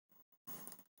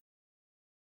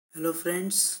Hello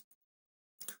friends,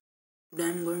 today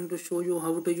I'm going to show you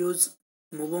how to use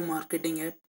MoBo Marketing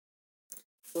App.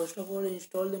 First of all,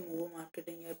 install the MoBo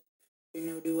Marketing App in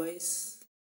your device.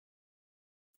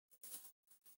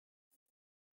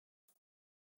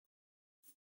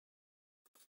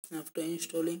 After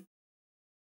installing,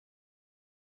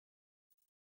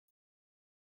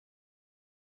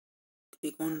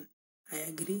 click on I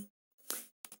agree.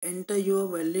 Enter your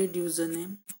valid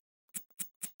username,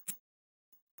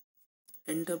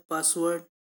 enter password,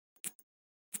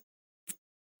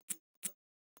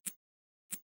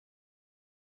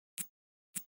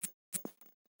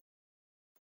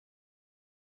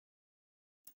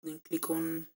 then click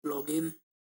on login.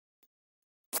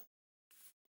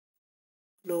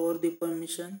 Lower the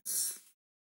permissions.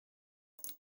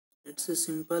 It's a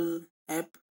simple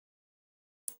app.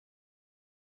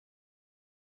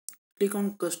 Click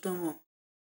on customer.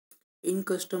 In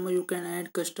customer, you can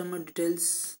add customer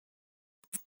details.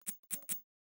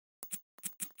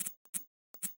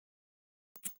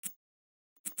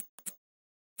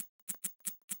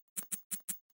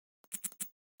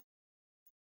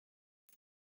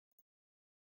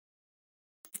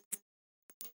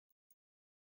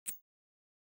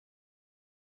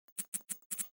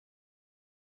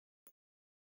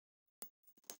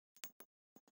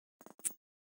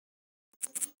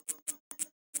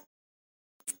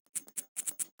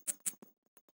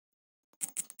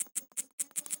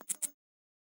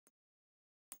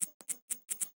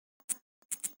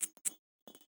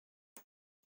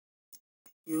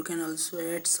 You can also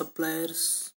add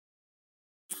suppliers.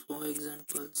 For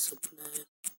example, supplier.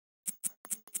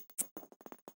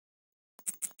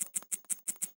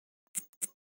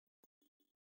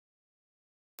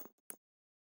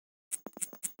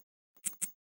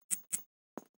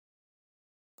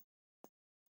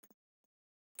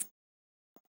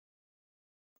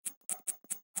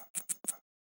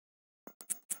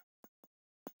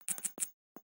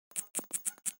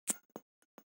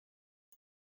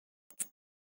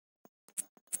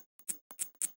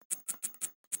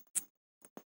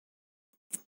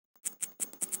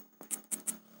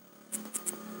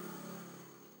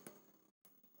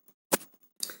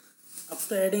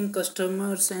 After adding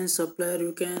customers and supplier,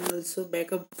 you can also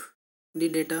backup the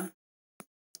data.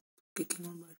 Clicking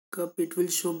on backup, it will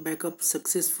show backup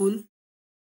successful.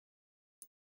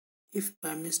 If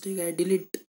by mistake I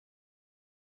delete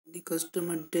the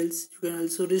customer details, you can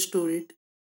also restore it.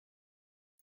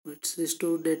 Let's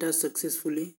restore data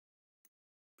successfully.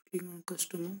 Clicking on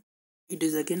customer, it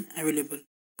is again available.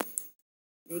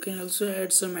 You can also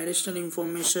add some additional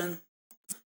information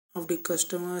of the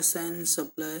customers and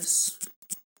suppliers.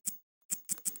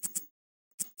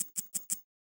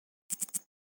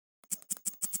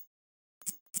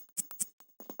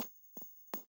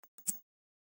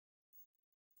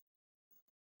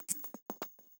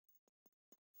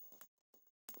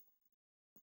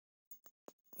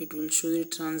 It will show the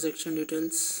transaction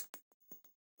details.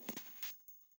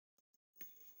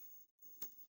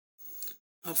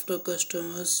 After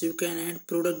customers, you can add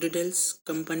product details,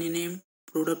 company name,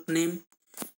 product name,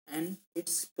 and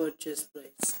its purchase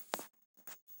price.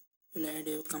 You'll add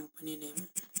your company name.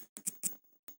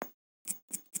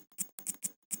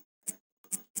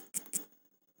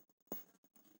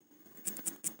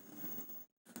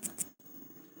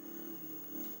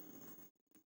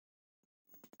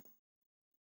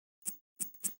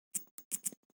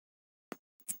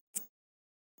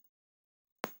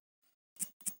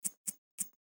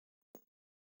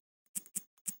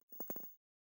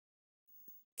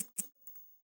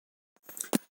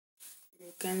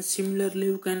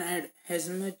 You can add as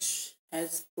much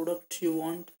as product you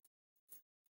want.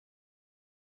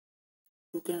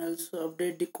 You can also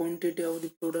update the quantity of the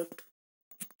product.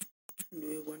 Do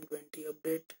a 120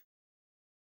 update,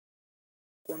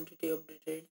 quantity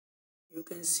updated. You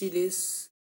can see this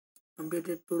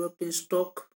updated product in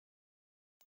stock.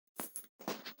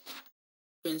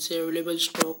 You can say available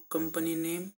stock, company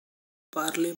name,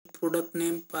 Parley, product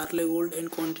name, Parley Gold,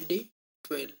 and quantity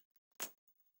 12.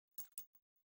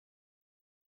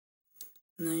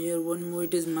 Now here one more,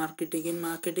 it is marketing. In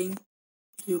marketing,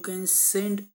 you can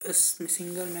send a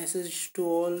single message to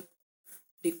all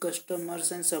the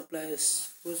customers and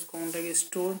suppliers whose contact is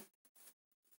stored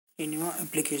in your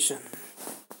application.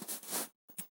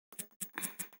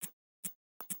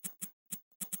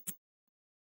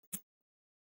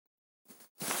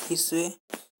 This way,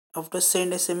 after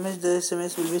send SMS, the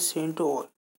SMS will be sent to all.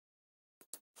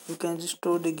 You can just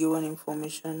store the given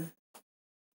information.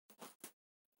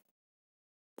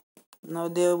 Now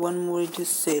there one more, it is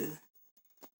sale.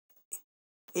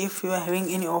 If you are having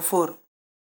any offer,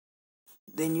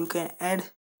 then you can add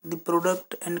the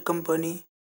product and company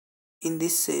in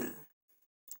this cell.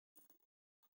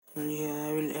 Yeah,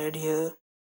 I will add here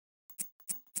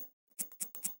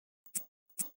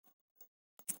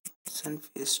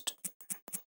Sunfest.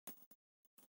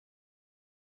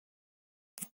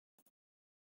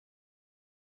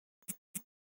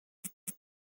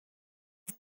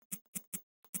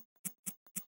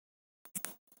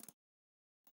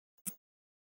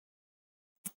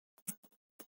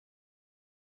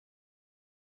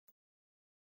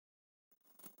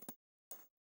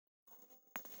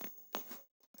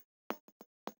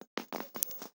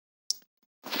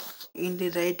 In the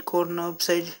right corner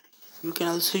upside, you can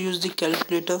also use the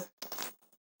calculator.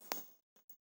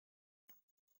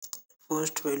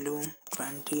 First value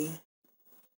 20,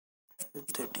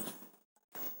 30,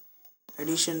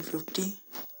 addition 50,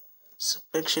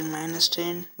 subtraction minus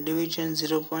 10, division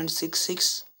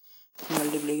 0.66,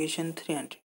 multiplication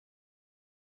 300.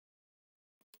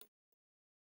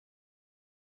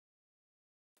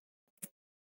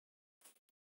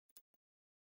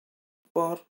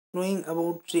 For knowing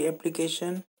about the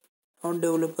application or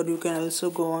developer, you can also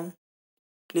go on,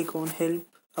 click on help,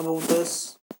 about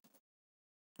us,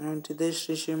 and this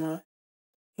resume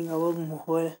in our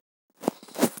mobile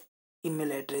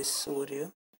email address over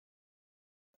here.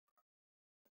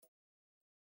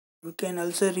 You can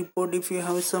also report if you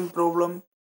have some problem.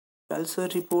 Also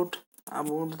report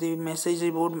about the message,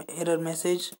 report error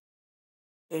message,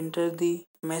 enter the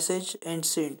message and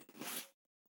send.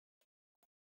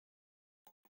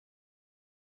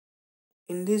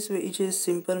 In this way, it is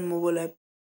simple mobile app.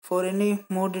 For any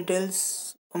more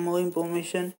details or more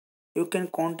information, you can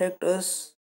contact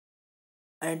us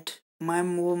at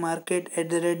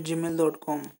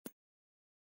mymobomarket@gmail.com.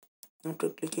 After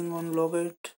clicking on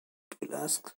logout, it will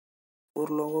ask for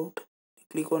logout.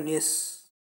 Click on yes.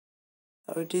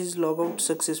 Now it is logout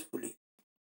successfully.